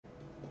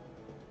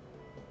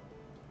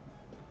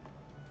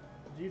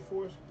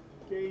GeForce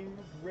game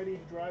ready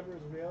driver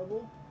is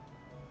available.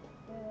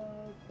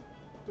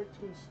 Quick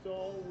to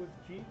install with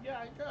G.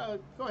 Yeah,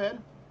 go ahead.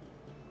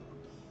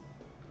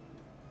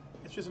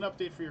 It's just an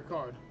update for your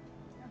card.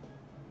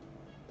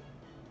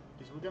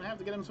 Okay, so we're gonna have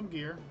to get him some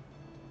gear.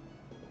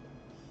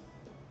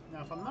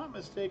 Now, if I'm not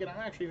mistaken, I'm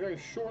actually very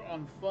short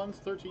on funds.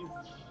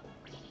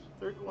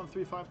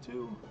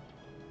 1352.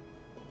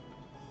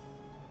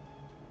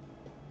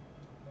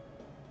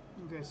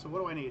 Okay, so what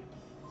do I need?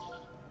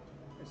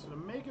 Okay, so to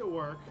make it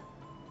work,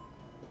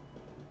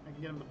 I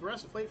can get him the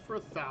breastplate for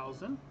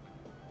 1,000.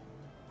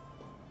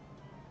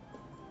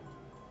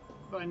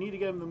 But I need to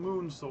get him the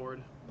moon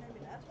sword. Maybe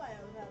that's why I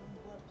was having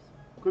blips.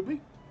 Could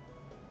be.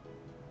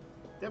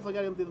 Definitely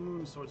gotta get the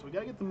moon sword. So we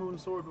gotta get the moon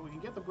sword, but we can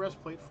get the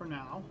breastplate for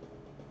now.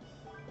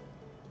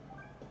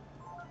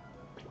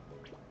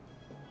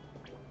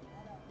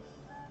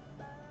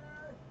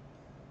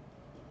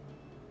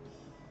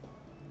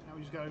 Now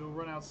we just gotta go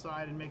run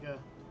outside and make a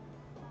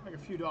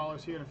few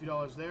dollars here and a few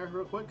dollars there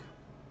real quick.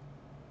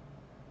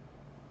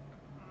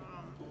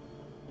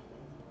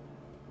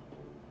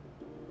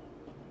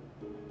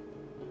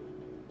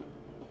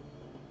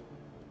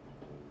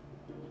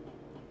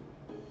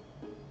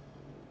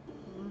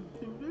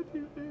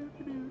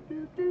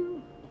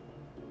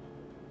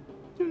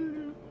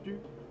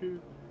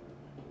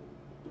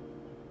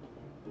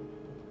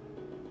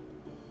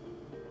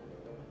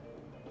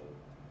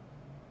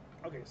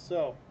 Okay,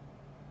 so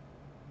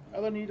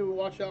other need to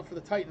watch out for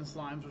the Titan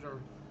slimes, which are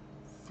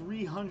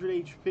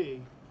 300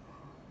 HP.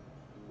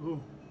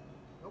 Ooh.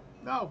 Nope.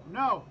 No,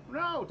 no,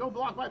 no! Don't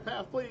block my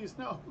path, please!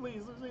 No,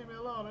 please, leave me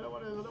alone. I don't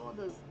want this, I don't want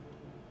this.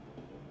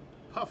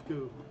 Puff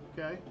goo,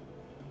 okay.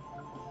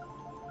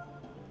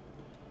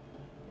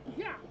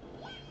 Yeah!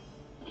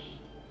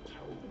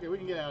 Okay, we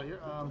can get out of here.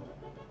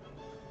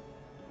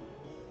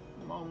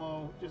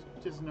 Momo,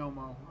 just no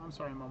Mo. I'm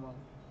sorry, Momo.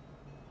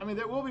 I mean,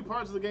 there will be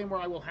parts of the game where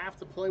I will have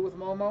to play with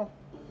Momo.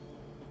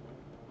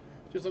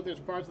 Just like there's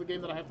parts of the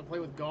game that I have to play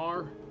with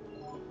Gar.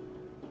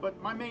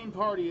 But my main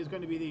party is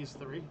going to be these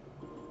three.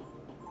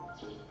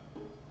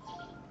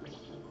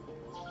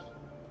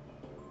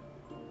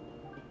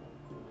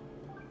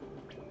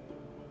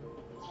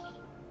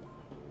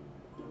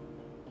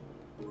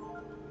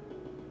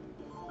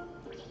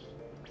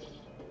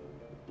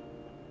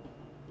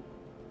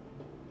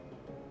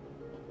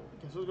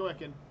 Okay, so let's go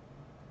back in.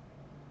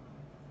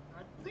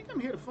 I think I'm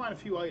here to find a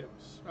few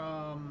items.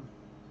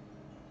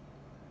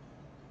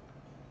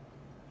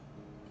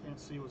 Can't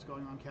see what's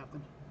going on,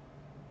 Captain.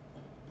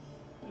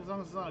 As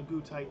long as it's not a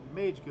goo Titan.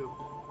 Mage goo.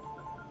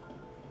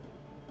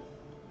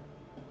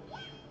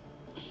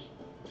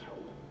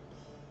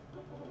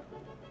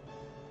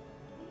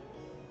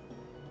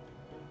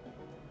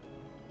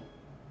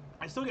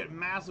 I still get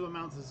massive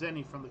amounts of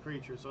zenny from the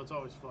creature, so it's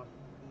always fun.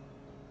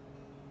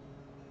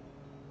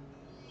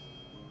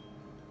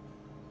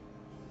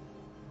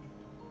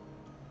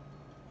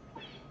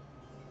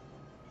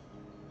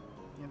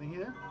 Anything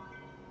here?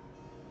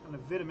 And a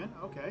vitamin.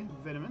 Okay,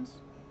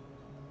 vitamins.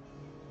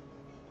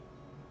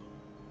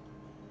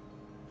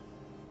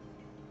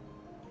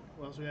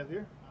 What else do we have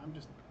here? I'm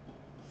just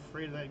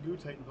afraid of that goo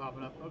Titan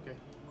popping up. Okay.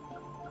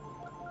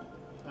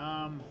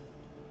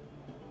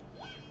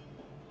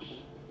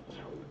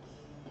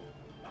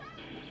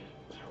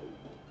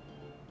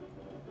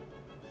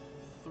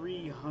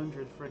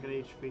 300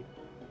 frickin' HP.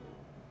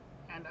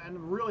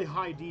 And really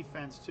high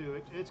defense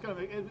too. It's gonna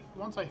be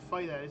once I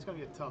fight that, it's gonna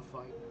be a tough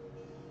fight.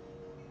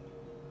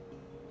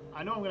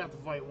 I know I'm gonna have to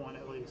fight one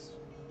at least.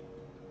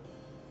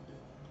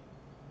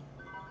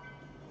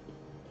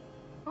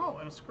 Oh,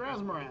 and a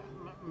Scrazmarax.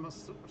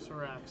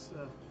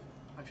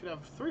 I should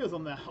have 3 of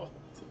them now.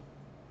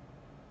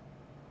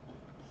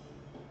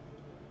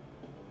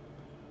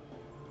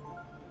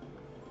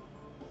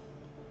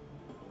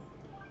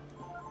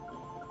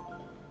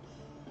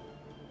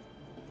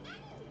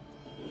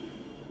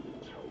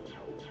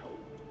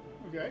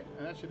 Okay,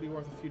 and that should be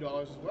worth a few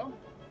dollars as well.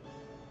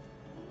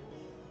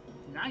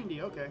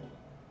 90, okay.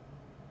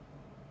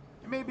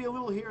 It may be a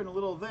little here and a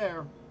little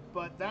there,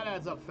 but that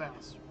adds up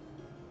fast.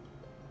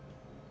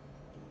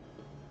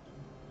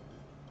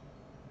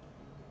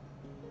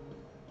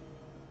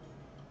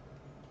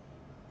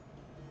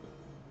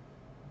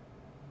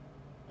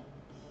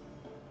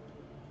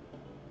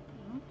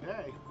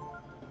 Okay.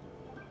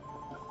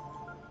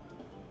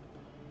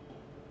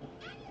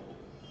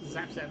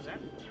 Zap, zap, zap.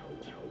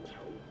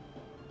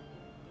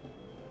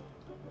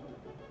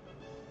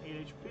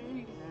 8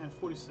 HP and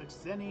 46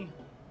 zenny.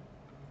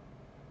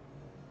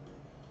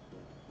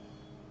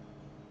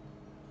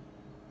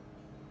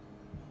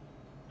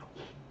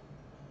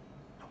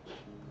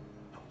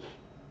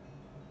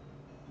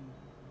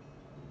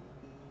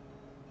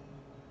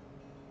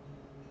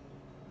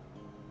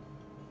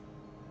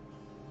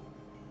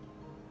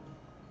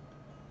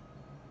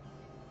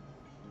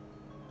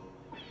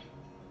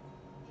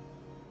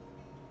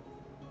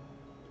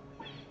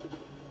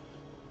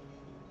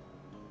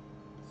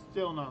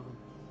 Still nothing.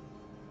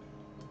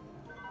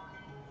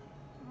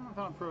 I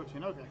found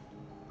protein, okay.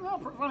 Well,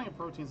 finding a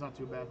protein's not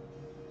too bad.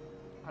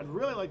 I'd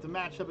really like to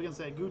match up against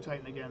that Goo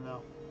Titan again,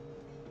 though.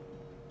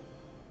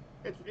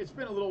 It's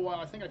been a little while.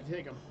 I think I can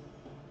take him.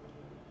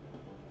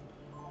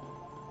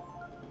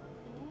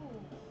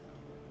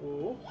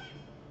 Ooh.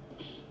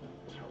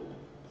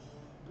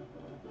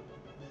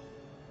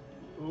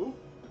 Ooh.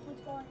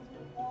 It's going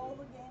through all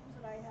the games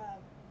that I have.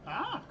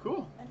 Ah,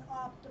 cool. And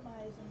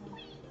optimizing them.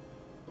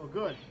 Well,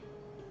 good.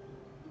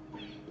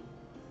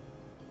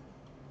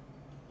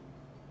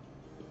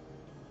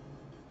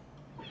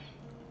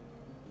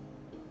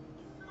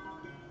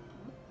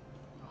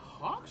 A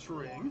Hawk's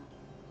Ring?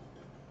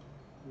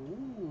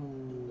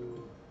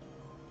 Ooh.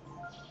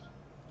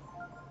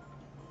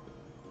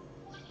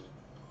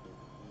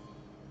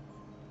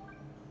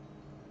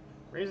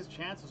 Raises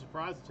chance of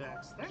surprise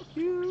attacks. Thank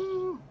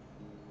you!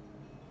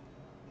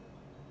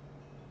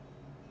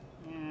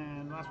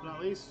 And last but not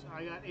least,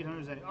 I got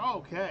 800 zenny.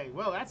 Okay,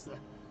 well that's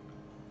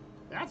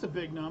a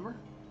big number.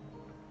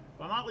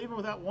 But I'm not leaving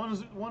without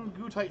one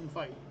Goo Titan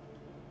fight.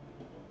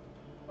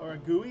 Or a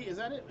Gooey, is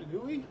that it? A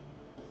Gooey?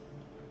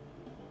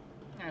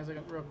 As I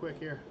got real quick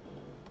here.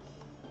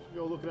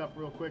 Go look it up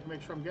real quick,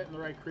 make sure I'm getting the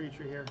right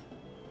creature here.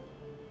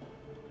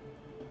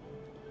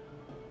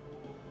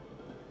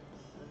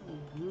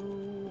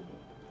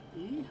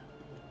 Gooey?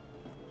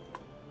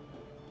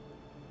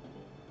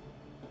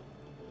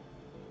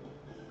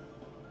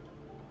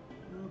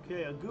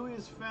 Okay, a Gooey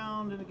is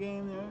found in a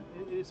game there.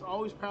 It's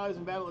always paralyzed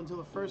in battle until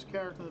the first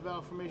character in the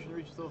battle formation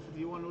reaches level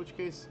 51, in which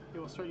case it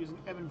will start using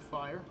Ebon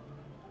Fire.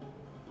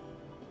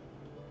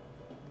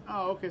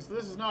 Oh, okay, so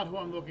this is not who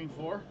I'm looking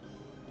for.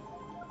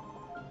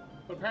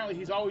 But apparently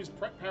he's always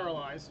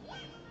paralyzed.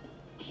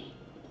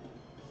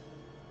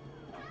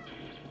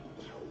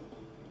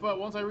 But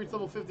once I reach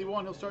level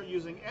 51, he'll start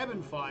using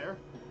Ebon Fire.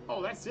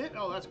 Oh, that's it?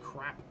 Oh, that's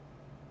crap.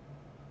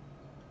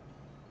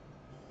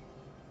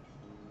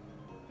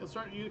 He'll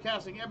start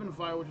casting Ebon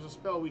Fire, which is a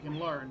spell we can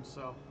learn,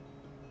 so...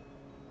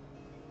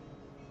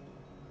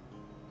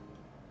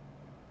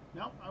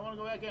 Nope, I want to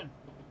go back in.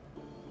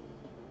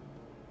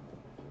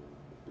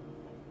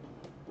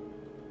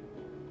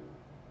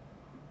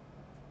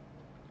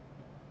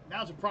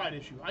 Now it's a pride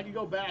issue. I can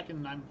go back,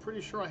 and I'm pretty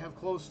sure I have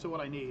close to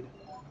what I need.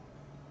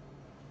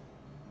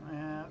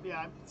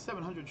 Yeah, I'm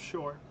 700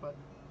 short, but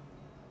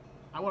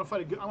I want to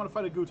fight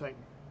a Goo Titan.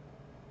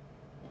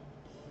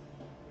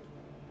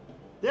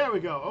 There we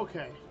go.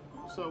 Okay,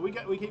 so we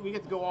get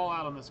to go all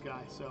out on this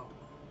guy. So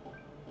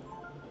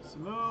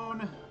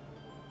Simoon,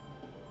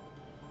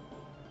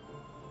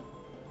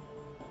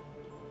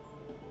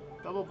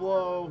 double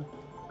blow,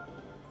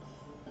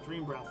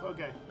 dream breath.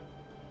 Okay.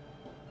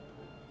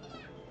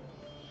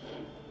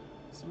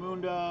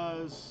 Simoon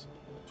does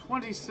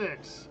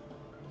 26.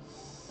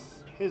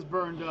 His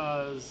burn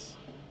does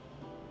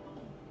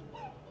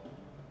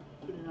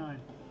 59.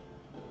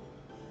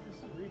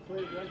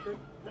 Replay record.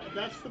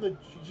 That's for the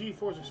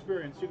G-Force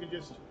experience. You can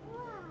just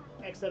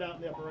X that out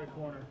in the upper right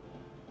corner.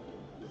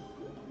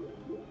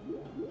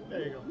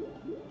 There you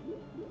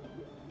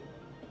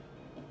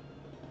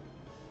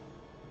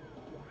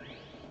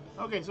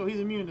go. Okay, so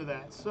he's immune to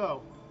that.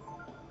 So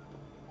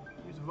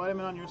use a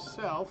vitamin on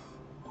yourself.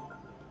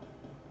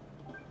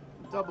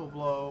 Double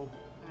blow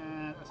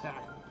and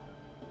attack.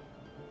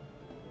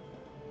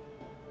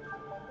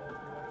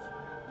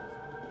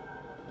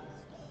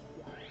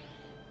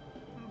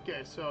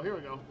 Okay, so here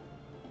we go.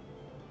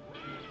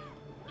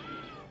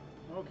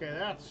 Okay,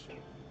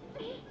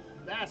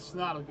 that's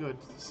not a good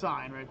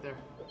sign right there.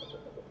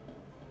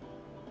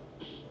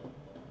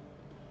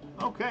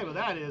 Okay, but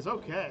that is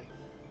okay.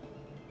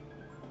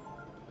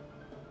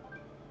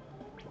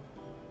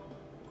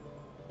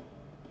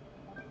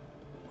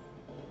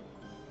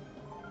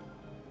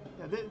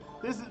 Yeah,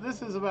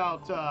 this is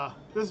about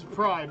this is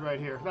pride right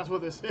here. That's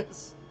what this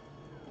is.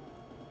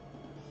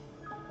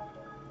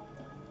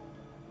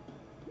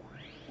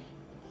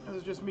 This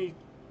is just me.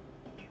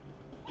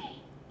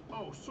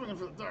 Oh, swinging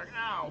for the dark.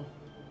 Ow!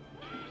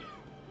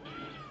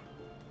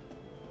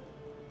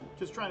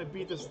 Just trying to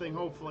beat this thing,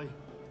 hopefully.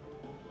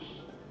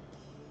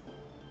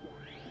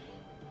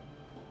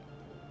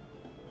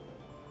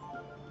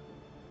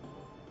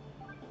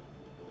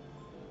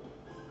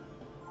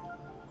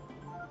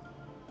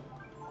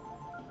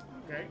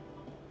 Okay.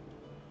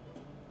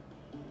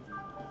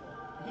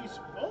 He's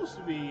supposed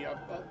to be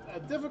a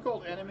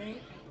difficult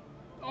enemy.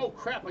 Oh,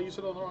 crap, I used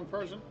it on the wrong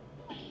person.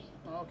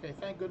 Okay,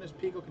 thank goodness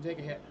Pico can take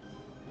a hit.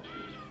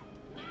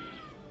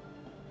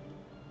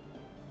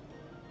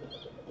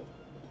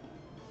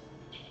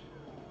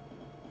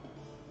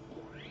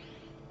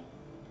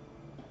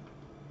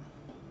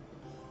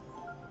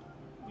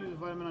 Use a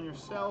vitamin on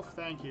yourself,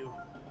 thank you.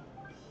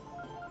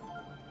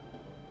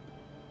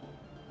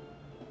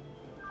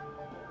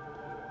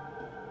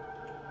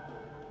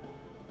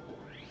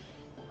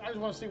 I just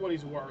want to see what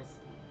he's worth.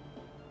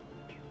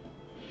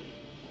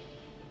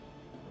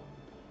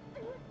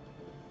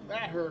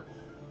 That hurt.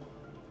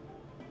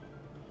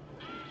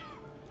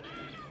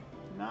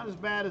 Not as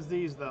bad as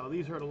these, though.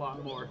 These hurt a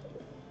lot more.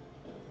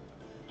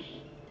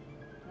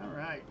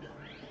 Alright.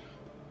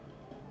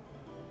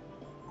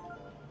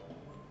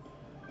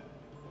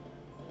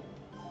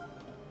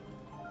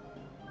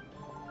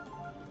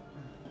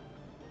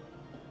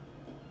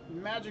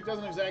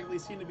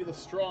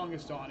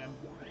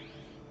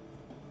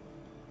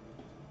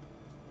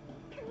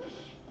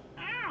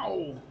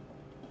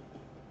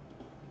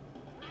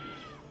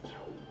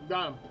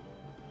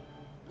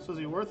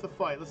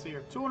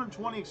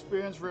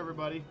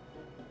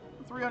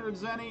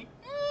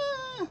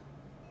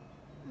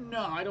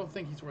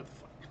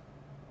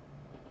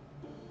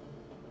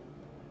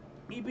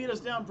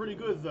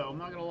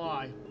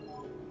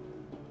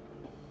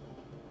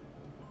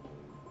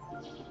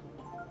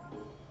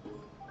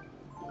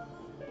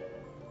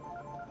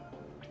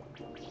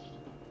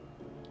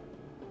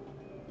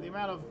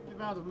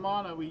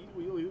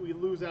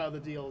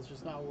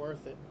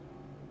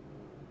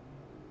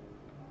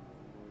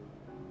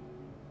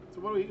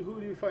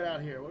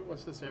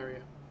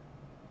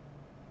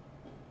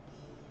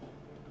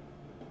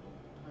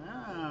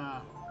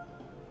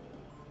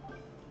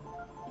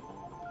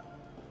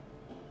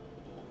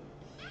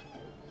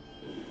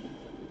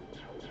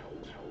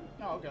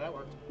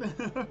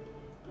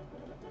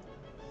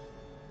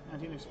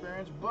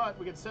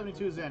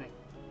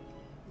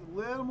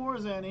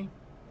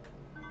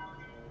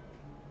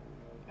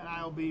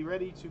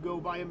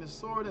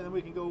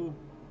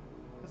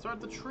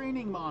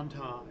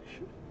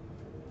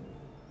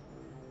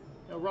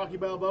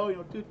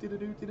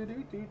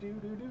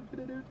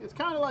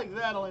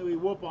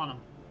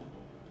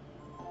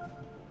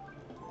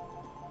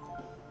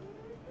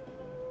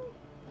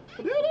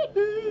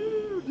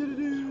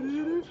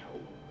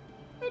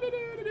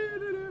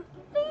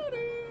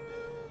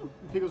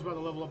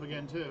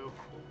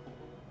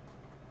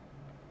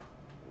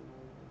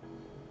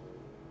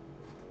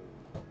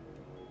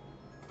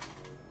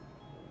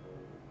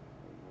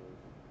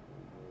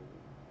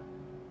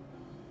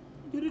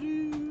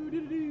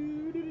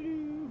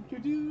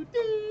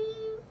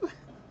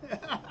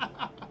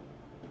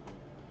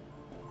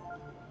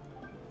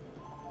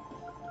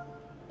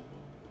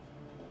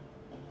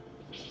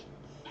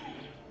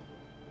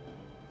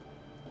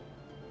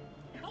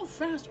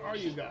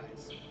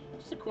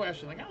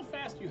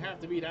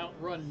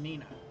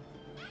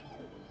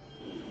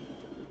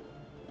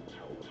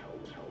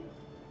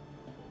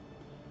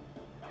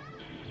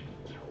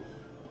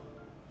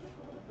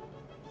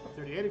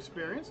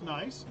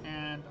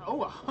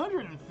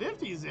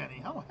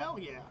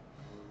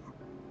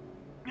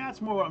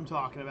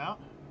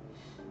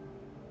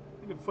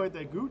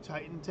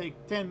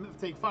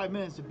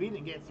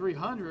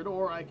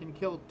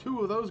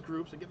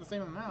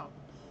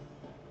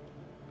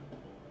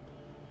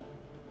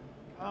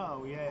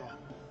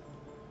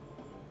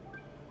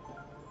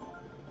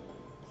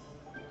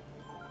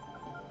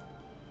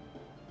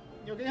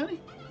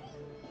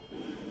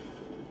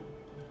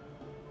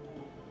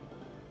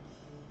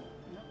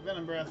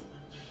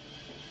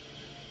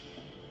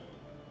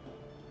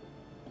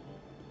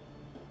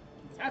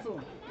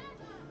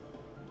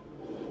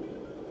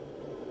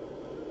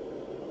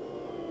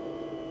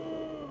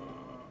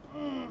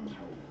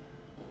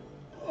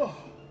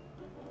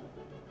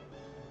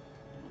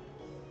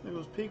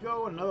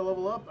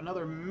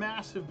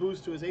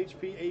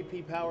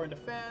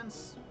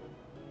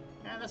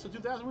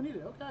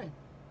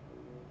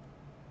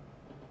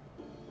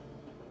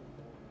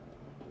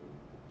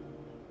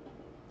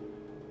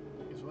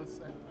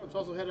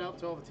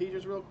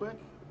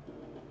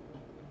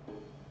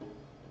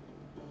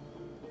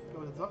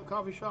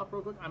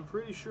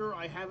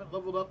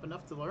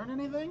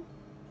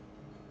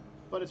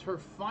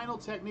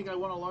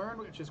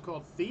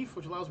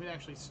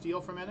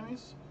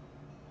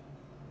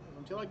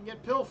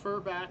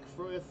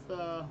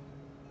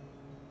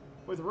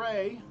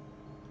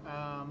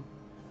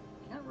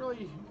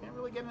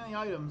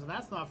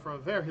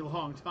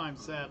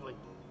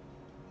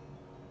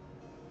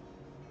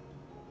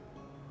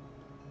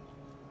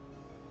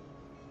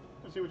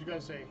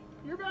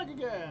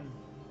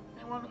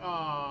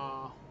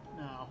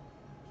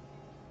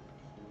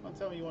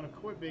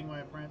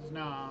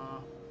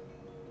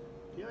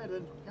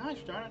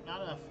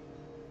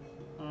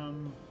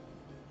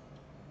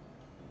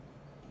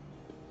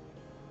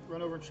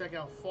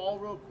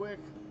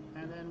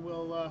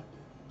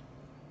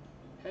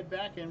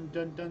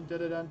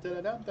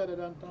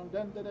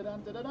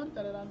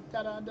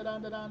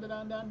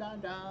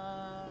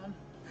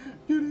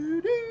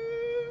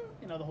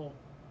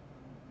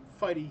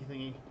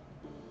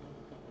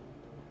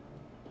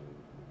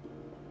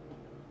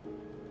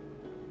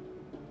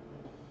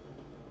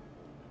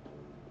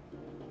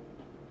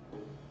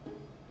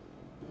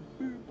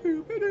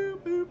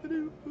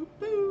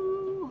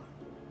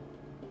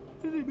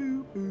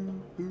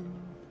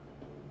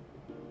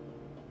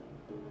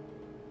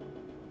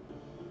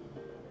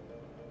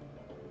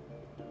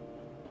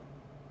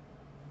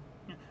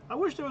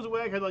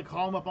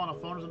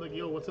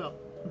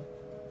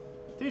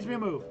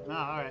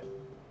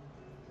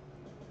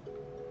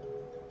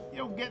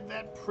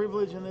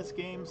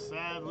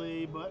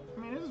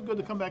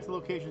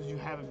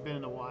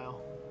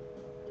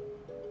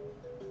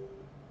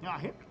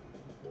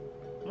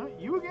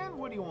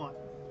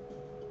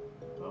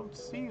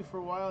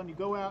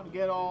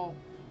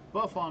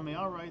 buff on me.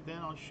 Alright then,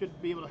 I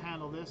should be able to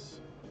handle this.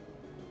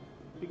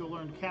 We go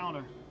learn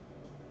counter.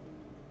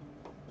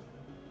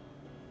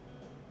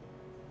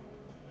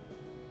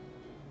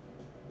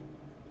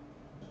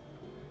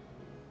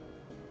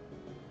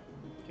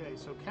 Okay,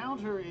 so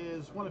counter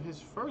is one of his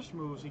first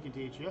moves he can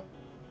teach you.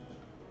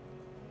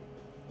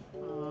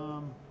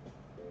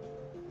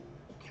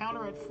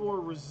 Counter at 4,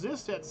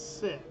 resist at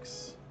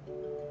 6.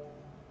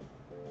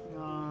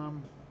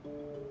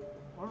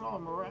 What are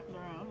all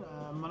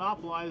around?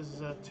 Monopolize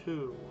is at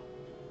 2.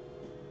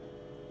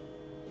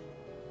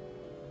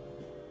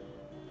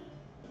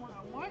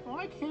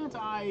 Why can't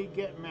I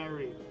get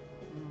married?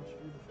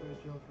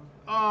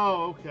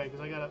 Oh, okay,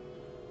 because I gotta...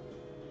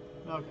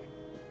 Okay.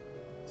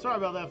 Sorry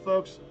about that,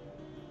 folks.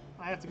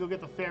 I have to go get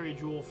the fairy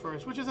jewel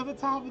first, which is at the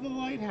top of the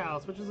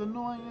lighthouse, which is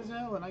annoying as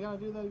hell, and I gotta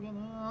do that again.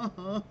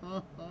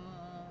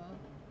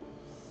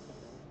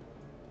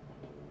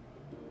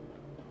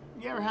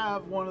 You ever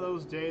have one of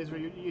those days where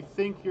you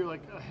think you're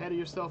like ahead of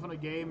yourself in a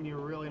game and you're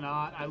really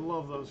not? I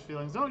love those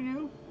feelings, don't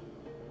you?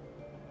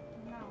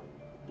 No.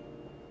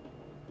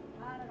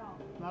 Not at all.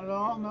 Not at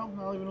all? No?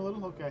 Not even a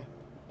little? Okay.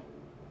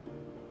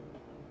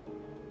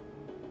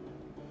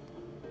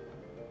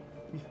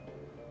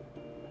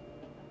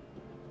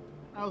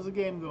 How's the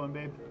game going,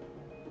 babe?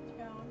 It's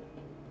going.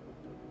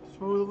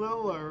 Smooth a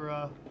little,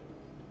 or,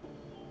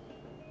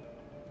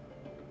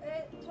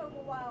 It took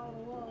a while to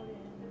load in.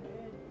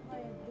 It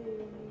played the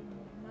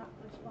not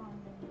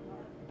responding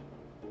part.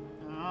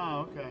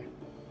 Oh, okay.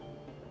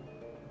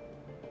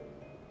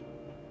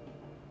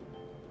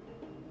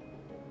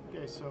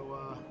 Okay, so,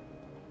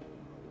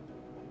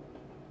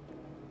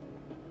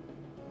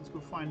 let's go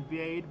find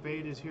Bade.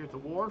 Bade is here at the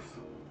wharf.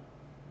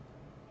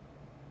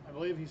 I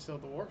believe he's still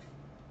at the wharf.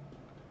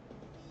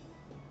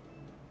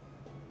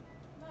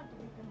 Not to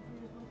be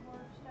confused with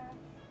Wharf Stash.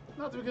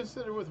 Not to be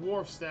considered with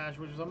Wharf Stash,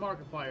 which is a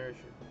Markiplier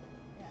issue.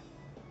 Yeah.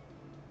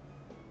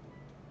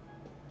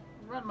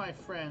 Run, my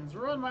friends.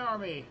 Run, my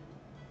army.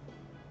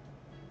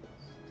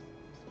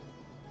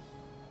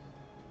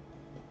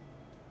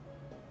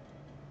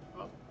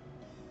 Oh,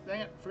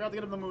 dang it. Forgot to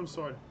get him the moon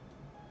sword.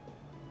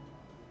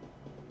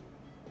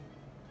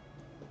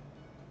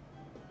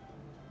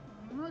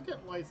 I'm not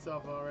getting light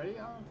stuff already.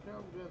 I don't care.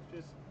 I'll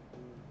just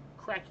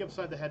crack you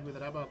upside the head with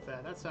it. How about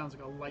that? That sounds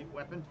like a light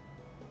weapon.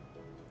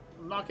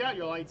 Knock out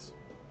your lights.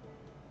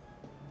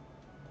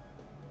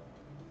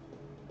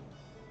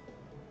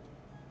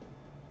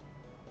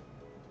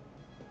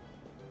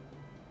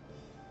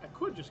 I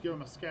could just give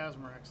him a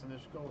Scasmorex and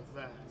just go with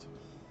that.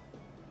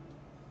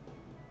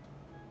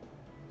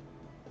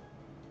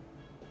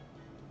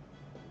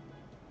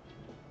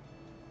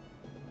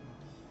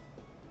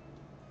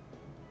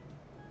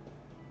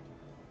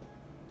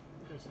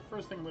 Okay, so the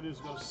first thing I'm going to do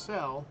is go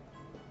sell.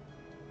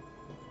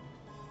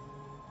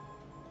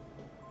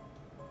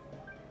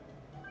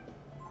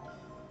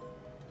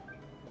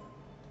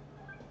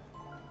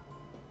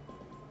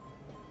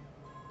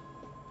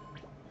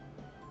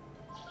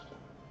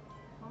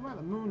 I'll buy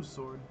the moon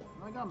sword.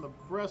 I got him the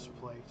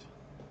breastplate.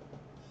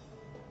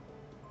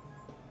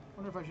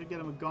 Wonder if I should get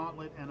him a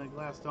gauntlet and a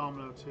glass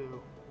domino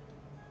too.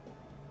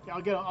 Yeah,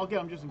 I'll get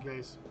him just in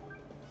case.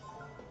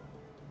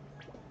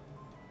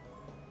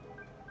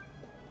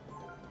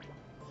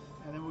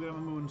 And then we'll get him a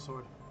moon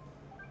sword.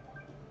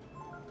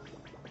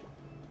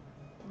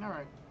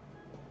 Alright.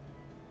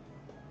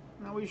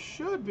 Now we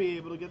should be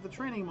able to get the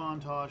training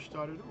montage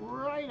started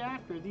right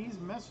after these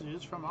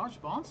messages from our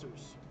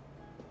sponsors.